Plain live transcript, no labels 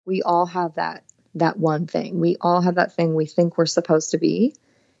We all have that one thing. We all have that thing we think we're supposed to be,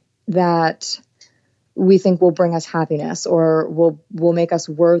 that we think will bring us happiness or will make us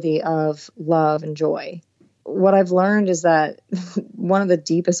worthy of love and joy. What I've learned is that one of the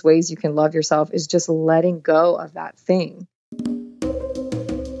deepest ways you can love yourself is just letting go of that thing.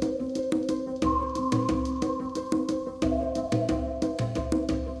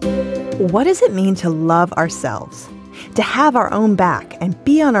 What does it mean to love ourselves? To have our own back and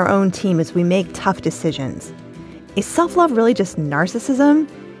be on our own team as we make tough decisions? Is self-love really just narcissism?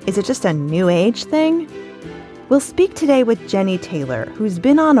 Is it just a new age thing? We'll speak today with Jenny Taylor, who's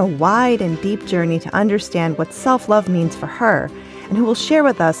been on a wide and deep journey to understand what self-love means for her, and who will share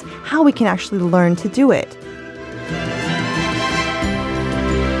with us how we can actually learn to do it.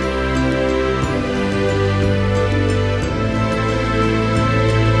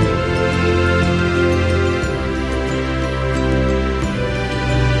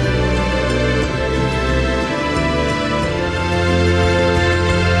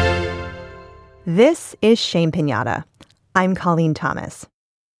 This is Shame Pinata. I'm Colleen Thomas.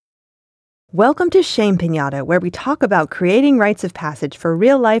 Welcome to Shame Pinata, where we talk about creating rites of passage for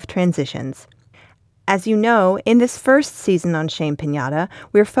real-life transitions. As you know, in this first season on Shame Pinata,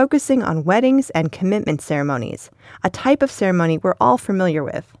 we're focusing on weddings and commitment ceremonies, a type of ceremony we're all familiar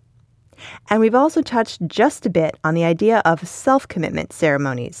with. And we've also touched just a bit on the idea of self-commitment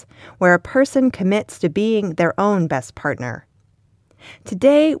ceremonies, where a person commits to being their own best partner.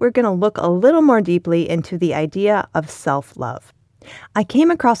 Today, we're going to look a little more deeply into the idea of self-love. I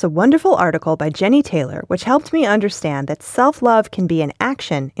came across a wonderful article by Jenny Taylor, which helped me understand that self-love can be an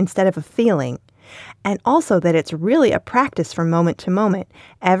action instead of a feeling, and also that it's really a practice from moment to moment,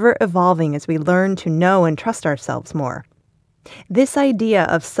 ever evolving as we learn to know and trust ourselves more. This idea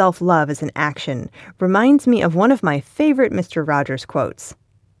of self-love as an action reminds me of one of my favorite Mr. Rogers quotes.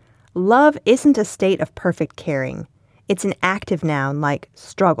 "Love isn't a state of perfect caring. It's an active noun like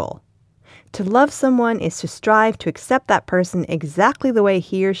struggle. To love someone is to strive to accept that person exactly the way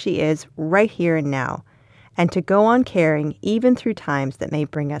he or she is right here and now, and to go on caring even through times that may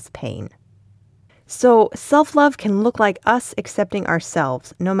bring us pain." So self-love can look like us accepting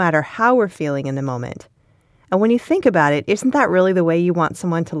ourselves no matter how we're feeling in the moment. And when you think about it, isn't that really the way you want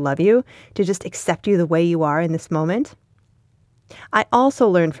someone to love you, to just accept you the way you are in this moment? I also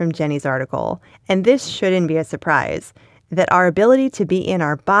learned from Jenny's article, and this shouldn't be a surprise, that our ability to be in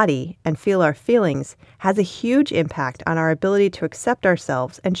our body and feel our feelings has a huge impact on our ability to accept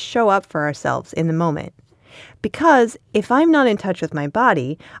ourselves and show up for ourselves in the moment. Because if I'm not in touch with my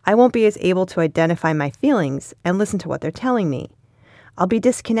body, I won't be as able to identify my feelings and listen to what they're telling me. I'll be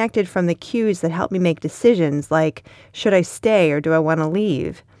disconnected from the cues that help me make decisions like, should I stay or do I want to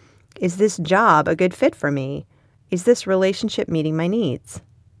leave? Is this job a good fit for me? Is this relationship meeting my needs?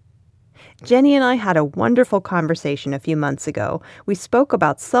 Jenny and I had a wonderful conversation a few months ago. We spoke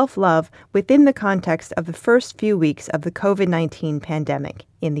about self-love within the context of the first few weeks of the COVID-19 pandemic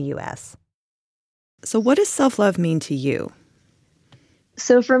in the U.S. So what does self-love mean to you?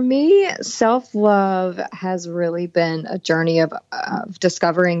 So for me, self-love has really been a journey of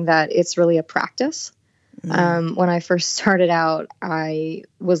discovering that it's really a practice. When I first started out, I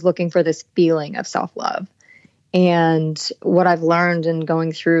was looking for this feeling of self-love. And what I've learned in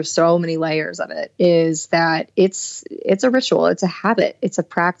going through so many layers of it is that it's a ritual, it's a habit, it's a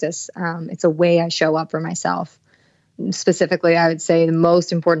practice, it's a way I show up for myself. Specifically, I would say the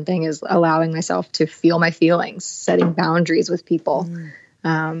most important thing is allowing myself to feel my feelings, setting boundaries with people.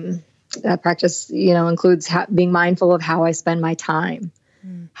 That practice, includes being mindful of how I spend my time,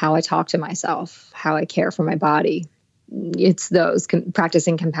 how I talk to myself, how I care for my body. It's those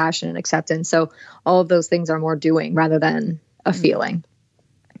practicing compassion and acceptance. So all of those things are more doing rather than a feeling.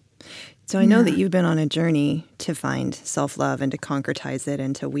 So I know that you've been on a journey to find self-love and to concretize it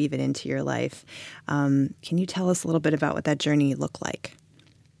and to weave it into your life. Can you tell us a little bit about what that journey looked like?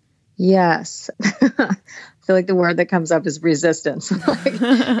 Yes. I feel like the word that comes up is resistance.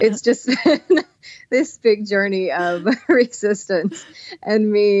 It's just this big journey of resistance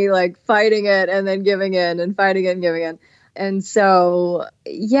and me fighting it and then giving in and fighting it and giving in. And so,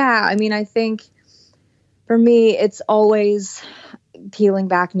 I think for me, it's always peeling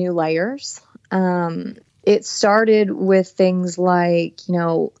back new layers. It started with things like,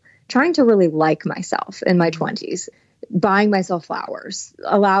 trying to really like myself in my 20s. Buying myself flowers,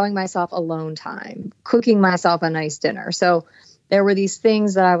 allowing myself alone time, cooking myself a nice dinner. So there were these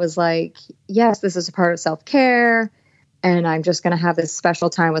things that I was like, yes, this is a part of self-care, and I'm just going to have this special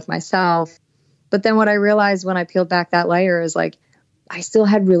time with myself. But then what I realized when I peeled back that layer is I still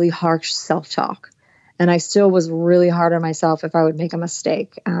had really harsh self-talk. And I still was really hard on myself if I would make a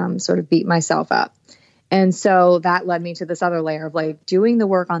mistake, sort of beat myself up. And so that led me to this other layer of like doing the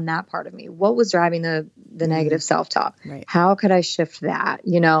work on that part of me. What was driving the negative self-talk? Right. How could I shift that,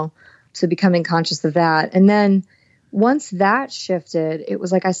 So becoming conscious of that. And then once that shifted, it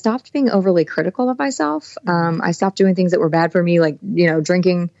was like I stopped being overly critical of myself. I stopped doing things that were bad for me, like,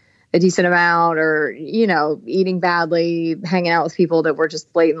 drinking a decent amount or, eating badly, hanging out with people that were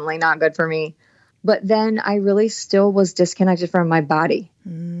just blatantly not good for me. But then I really still was disconnected from my body.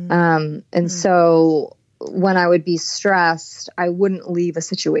 So when I would be stressed, I wouldn't leave a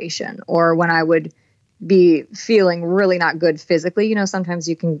situation, or when I would be feeling really not good physically, sometimes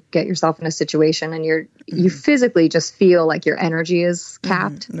you can get yourself in a situation and you physically just feel like your energy is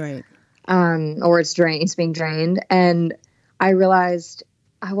capped, right? Or it's being drained. And I realized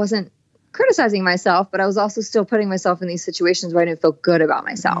I wasn't criticizing myself, but I was also still putting myself in these situations where I didn't feel good about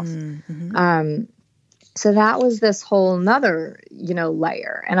myself. So that was this whole nother,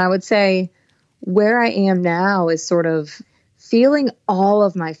 layer. And I would say where I am now is sort of feeling all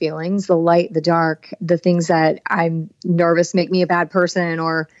of my feelings, the light, the dark, the things that I'm nervous make me a bad person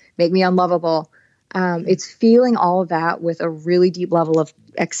or make me unlovable. It's feeling all of that with a really deep level of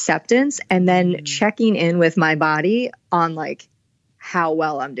acceptance, and then checking in with my body on like how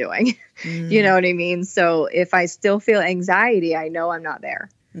well I'm doing. You know what I mean? So if I still feel anxiety, I know I'm not there.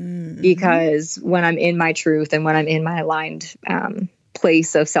 Because when I'm in my truth and when I'm in my aligned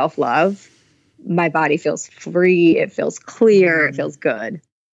place of self-love, my body feels free, it feels clear, it feels good.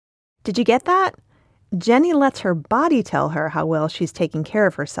 Did you get that? Jenny lets her body tell her how well she's taking care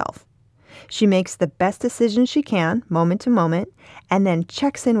of herself. She makes the best decision she can, moment to moment, and then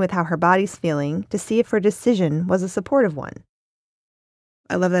checks in with how her body's feeling to see if her decision was a supportive one.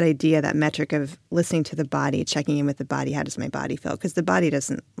 I love that idea, that metric of listening to the body, checking in with the body. How does my body feel? Because the body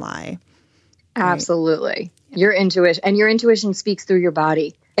doesn't lie. Absolutely. Right? Your intuition speaks through your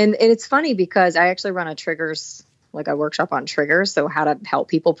body. And it's funny because I actually run a workshop on triggers. So how to help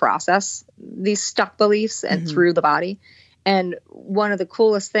people process these stuck beliefs and through the body. And one of the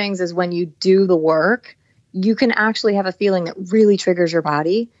coolest things is when you do the work, you can actually have a feeling that really triggers your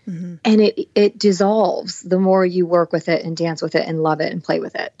body, and it dissolves the more you work with it and dance with it and love it and play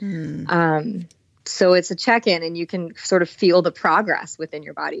with it. So it's a check-in, and you can sort of feel the progress within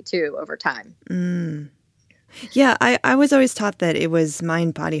your body too over time. Yeah, I was always taught that it was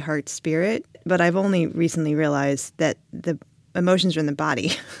mind, body, heart, spirit, but I've only recently realized that the emotions are in the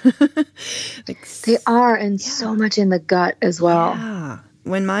body. They are, and so much in the gut as well. Yeah.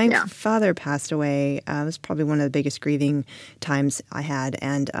 When my father passed away, it was probably one of the biggest grieving times I had.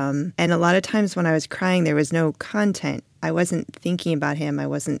 And a lot of times when I was crying, there was no content. I wasn't thinking about him. I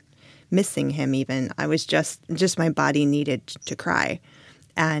wasn't missing him even. I was just my body needed to cry.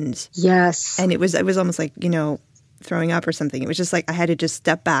 And yes. And it was almost like, throwing up or something. It was just like I had to just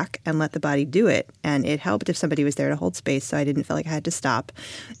step back and let the body do it. And it helped if somebody was there to hold space, so I didn't feel like I had to stop.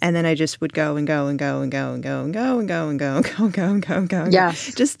 And then I just would go and go and go and go and go and go and go and go and go and go and go and go.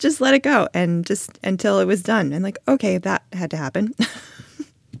 Yes. Just let it go, and just until it was done. And like, okay, that had to happen.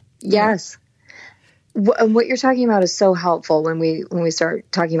 Yes. What you're talking about is so helpful when we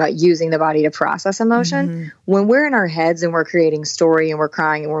start talking about using the body to process emotion. When we're in our heads and we're creating story and we're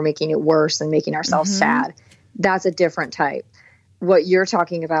crying and we're making it worse and making ourselves sad, that's a different type. What you're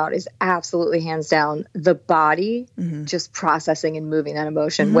talking about is absolutely hands down the body just processing and moving that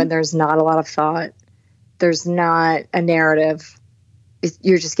emotion when there's not a lot of thought, there's not a narrative.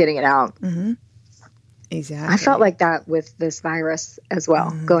 You're just getting it out. Exactly. I felt like that with this virus as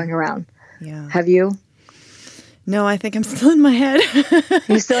well, going around. Yeah. Have you? No, I think I'm still in my head.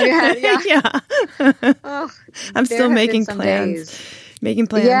 You're still in your head? Yeah. Oh, I'm still making plans. Making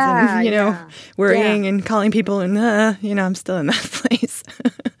plans and, worrying and calling people and, I'm still in that place.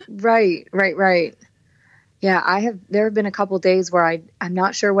 Right. Yeah, there have been a couple days where I'm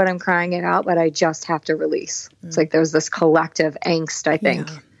not sure what I'm crying about, but I just have to release. It's like there's this collective angst, I think,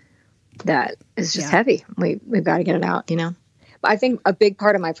 that is just heavy. We've got to get it out, But I think a big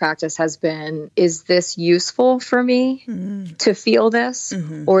part of my practice has been, is this useful for me to feel this,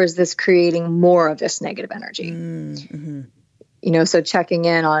 or is this creating more of this negative energy? So checking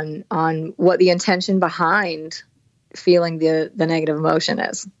in on what the intention behind feeling the negative emotion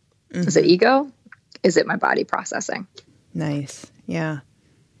is. Is it ego? Is it my body processing? Nice. Yeah.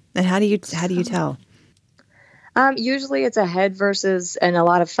 And how do you tell? Usually it's a head and a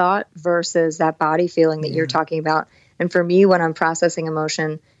lot of thought versus that body feeling that you're talking about. And for me, when I'm processing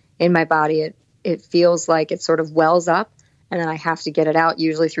emotion in my body, it feels like it sort of wells up, and then I have to get it out,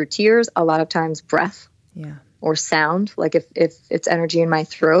 usually through tears, a lot of times breath. Yeah. Or sound, like if it's energy in my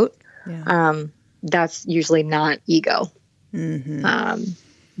throat. Yeah. that's usually not ego.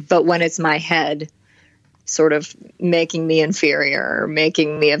 But when it's my head sort of making me inferior,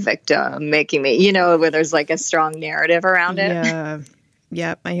 making me a victim, making me, where there's like a strong narrative around it. Yeah.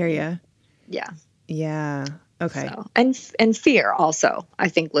 Yep. I hear you. Yeah. Yeah. Okay. So, and fear also, I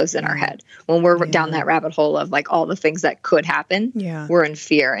think, lives in our head. When we're down that rabbit hole of like all the things that could happen, we're in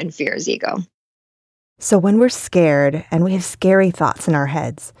fear, and fear is ego. So when we're scared and we have scary thoughts in our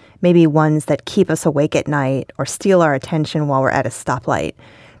heads, maybe ones that keep us awake at night or steal our attention while we're at a stoplight,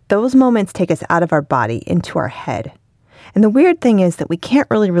 those moments take us out of our body into our head. And the weird thing is that we can't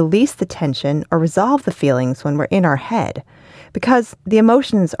really release the tension or resolve the feelings when we're in our head because the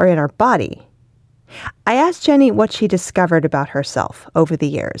emotions are in our body. I asked Jenny what she discovered about herself over the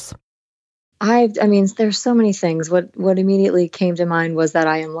years. I mean, there's so many things. What immediately came to mind was that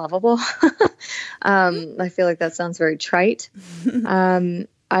I am lovable. I feel like that sounds very trite.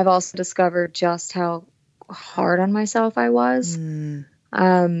 I've also discovered just how hard on myself I was.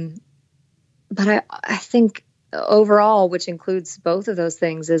 But I think overall, which includes both of those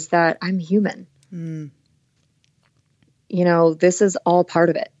things, is that I'm human. This is all part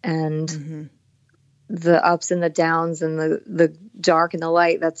of it. And the ups and the downs and the dark and the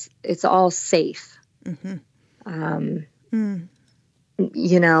light, it's all safe. And the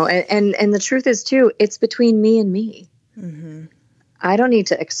truth is too, it's between me and me. I don't need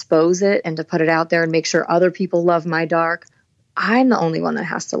to expose it and to put it out there and make sure other people love my dark. I'm the only one that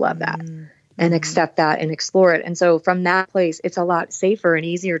has to love that and accept that and explore it. And so from that place, it's a lot safer and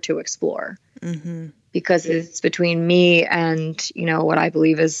easier to explore because it's between me and, what I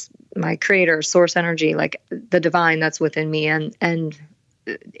believe is my creator, source energy, like the divine that's within me and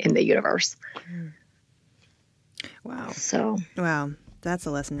in the universe. Wow. So. Wow. That's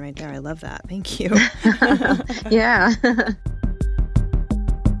a lesson right there. I love that. Thank you. Yeah.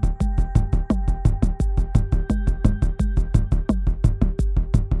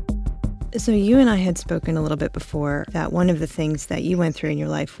 So you and I had spoken a little bit before that one of the things that you went through in your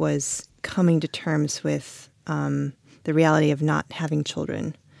life was coming to terms with the reality of not having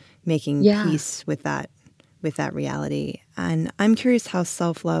children, making peace with that reality. And I'm curious how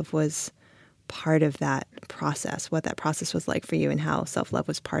self-love was part of that process, what that process was like for you and how self-love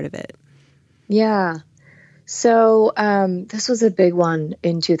was part of it. Yeah. So this was a big one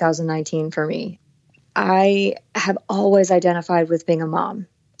in 2019 for me. I have always identified with being a mom.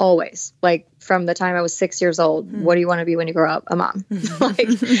 Always. Like from the time I was 6 years old, what do you want to be when you grow up? A mom.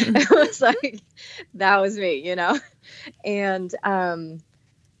 It was like, that was me, And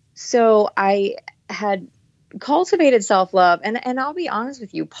so I had cultivated self-love. And I'll be honest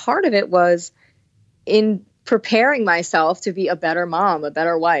with you, part of it was in preparing myself to be a better mom, a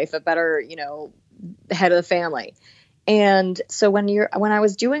better wife, a better, head of the family. And so when I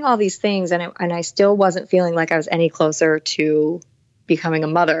was doing all these things and I still wasn't feeling like I was any closer to becoming a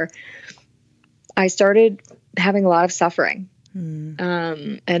mother, I started having a lot of suffering.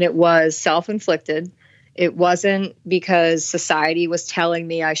 And it was self-inflicted. It wasn't because society was telling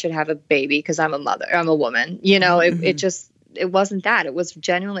me I should have a baby because I'm a woman. It wasn't that. It was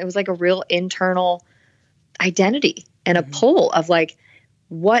genuinely, it was like a real internal identity and a pull of like,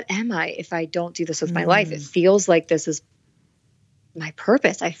 what am I if I don't do this with my life? It feels like this is my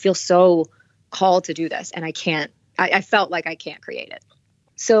purpose. I feel so called to do this and I can't. I felt like I can't create it.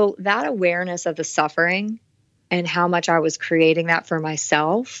 So that awareness of the suffering and how much I was creating that for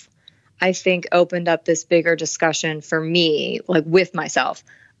myself, I think opened up this bigger discussion for me, like with myself,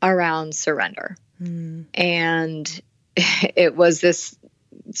 around surrender. And it was this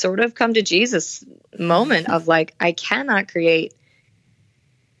sort of come to Jesus moment of like, I cannot create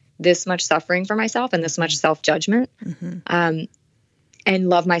this much suffering for myself and this much self-judgment. And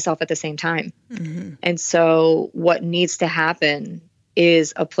love myself at the same time. And so what needs to happen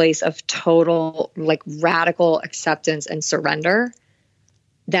is a place of total, like radical acceptance and surrender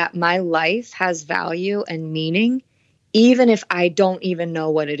that my life has value and meaning, even if I don't even know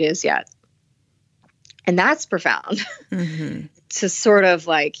what it is yet. And that's profound to sort of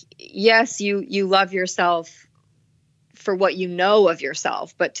like, yes, you love yourself for what you know of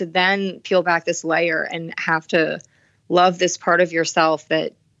yourself, but to then peel back this layer and have to love this part of yourself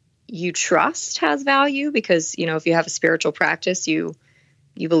that you trust has value because, if you have a spiritual practice, you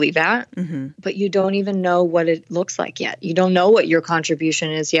believe that, but you don't even know what it looks like yet. You don't know what your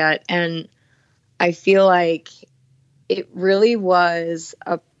contribution is yet. And I feel like it really was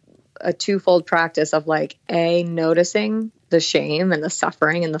a twofold practice of like, noticing the shame and the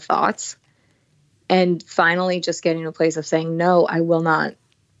suffering and the thoughts, and finally just getting to a place of saying, no, I will not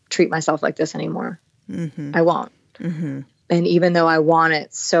treat myself like this anymore. I won't. And even though I want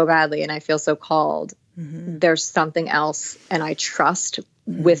it so badly and I feel so called, there's something else. And I trust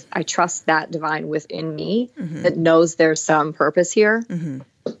that divine within me that knows there's some purpose here,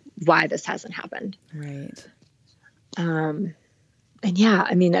 why this hasn't happened. Right. And yeah,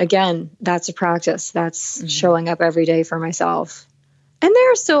 I mean, again, that's a practice. That's showing up every day for myself. And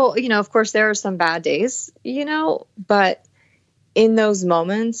there are still, of course, there are some bad days, but in those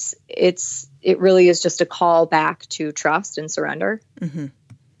moments, it really is just a call back to trust and surrender,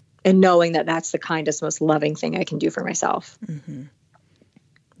 and knowing that that's the kindest, most loving thing I can do for myself.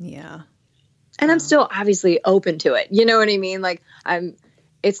 Yeah. And I'm still obviously open to it. You know what I mean? Like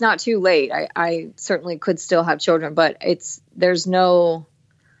it's not too late. I certainly could still have children, but there's no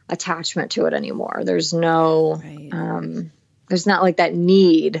attachment to it anymore. There's no, there's not like that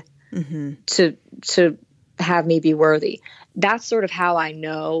need to have me be worthy. That's sort of how I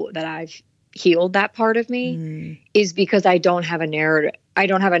know that I've healed that part of me, is because I don't have a narrative. I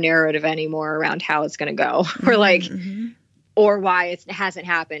don't have a narrative anymore around how it's going to go, or why it hasn't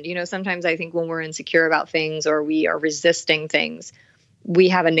happened. Sometimes I think when we're insecure about things or we are resisting things, we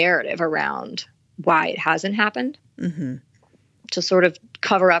have a narrative around why it hasn't happened to sort of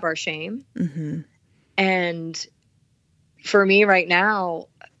cover up our shame. And for me right now,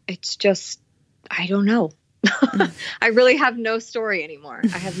 it's just, I don't know. I really have no story anymore.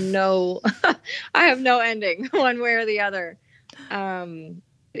 I have no ending one way or the other.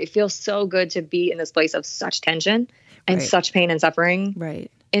 It feels so good to be in this place of such tension and such pain and suffering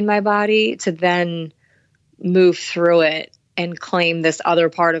in my body, to then move through it and claim this other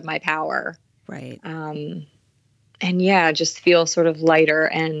part of my power. And yeah, just feel sort of lighter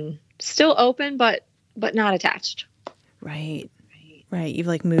and still open, but not attached. Right. You've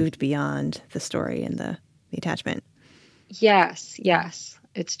like moved beyond the story and the attachment. Yes.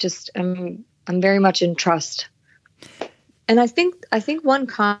 It's just, I'm very much in trust. And I think one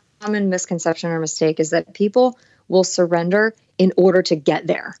common misconception or mistake is that people will surrender in order to get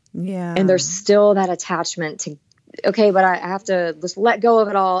there. Yeah. And there's still that attachment to, okay, but I have to just let go of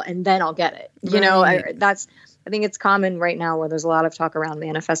it all and then I'll get it. I think it's common right now where there's a lot of talk around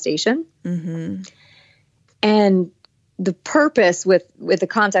manifestation. And the purpose with the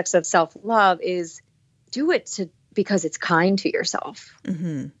context of self-love is do it because it's kind to yourself.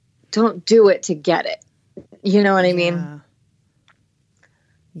 Don't do it to get it. You know what I mean?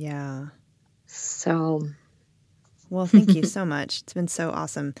 Yeah. So. Well, thank you so much. It's been so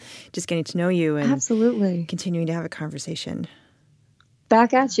awesome just getting to know you and absolutely continuing to have a conversation.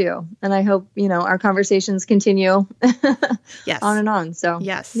 Back at you. And I hope, our conversations continue on and on. So,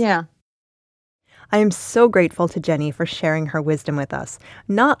 yes. Yeah. I am so grateful to Jenny for sharing her wisdom with us,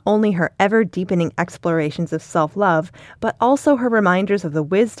 not only her ever-deepening explorations of self-love, but also her reminders of the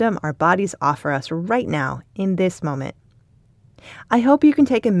wisdom our bodies offer us right now, in this moment. I hope you can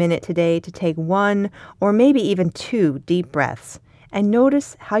take a minute today to take 1 or maybe even 2 deep breaths and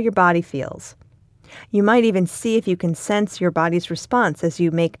notice how your body feels. You might even see if you can sense your body's response as you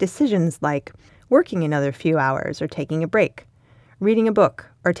make decisions like working another few hours or taking a break, reading a book,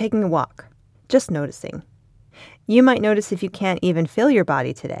 or taking a walk. Just noticing. You might notice if you can't even feel your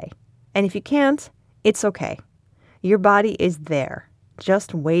body today. And if you can't, it's okay. Your body is there,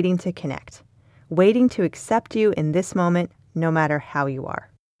 just waiting to connect, waiting to accept you in this moment, no matter how you are.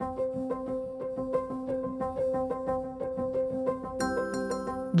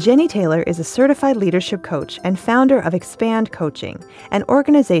 Jenny Taylor is a certified leadership coach and founder of Expand Coaching, an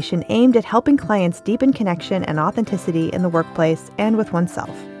organization aimed at helping clients deepen connection and authenticity in the workplace and with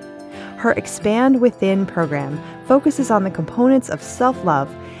oneself. Her Expand Within program focuses on the components of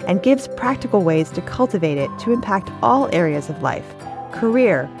self-love and gives practical ways to cultivate it to impact all areas of life: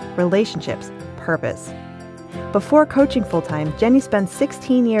 career, relationships, purpose. Before coaching full-time, Jenny spent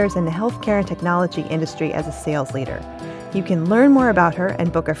 16 years in the healthcare and technology industry as a sales leader. You can learn more about her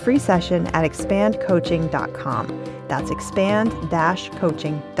and book a free session at expandcoaching.com. That's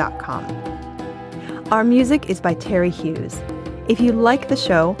expand-coaching.com. Our music is by Terry Hughes. If you like the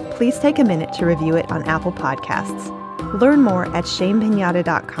show, please take a minute to review it on Apple Podcasts. Learn more at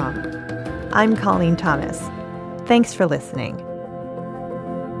shamepinata.com. I'm Colleen Thomas. Thanks for listening.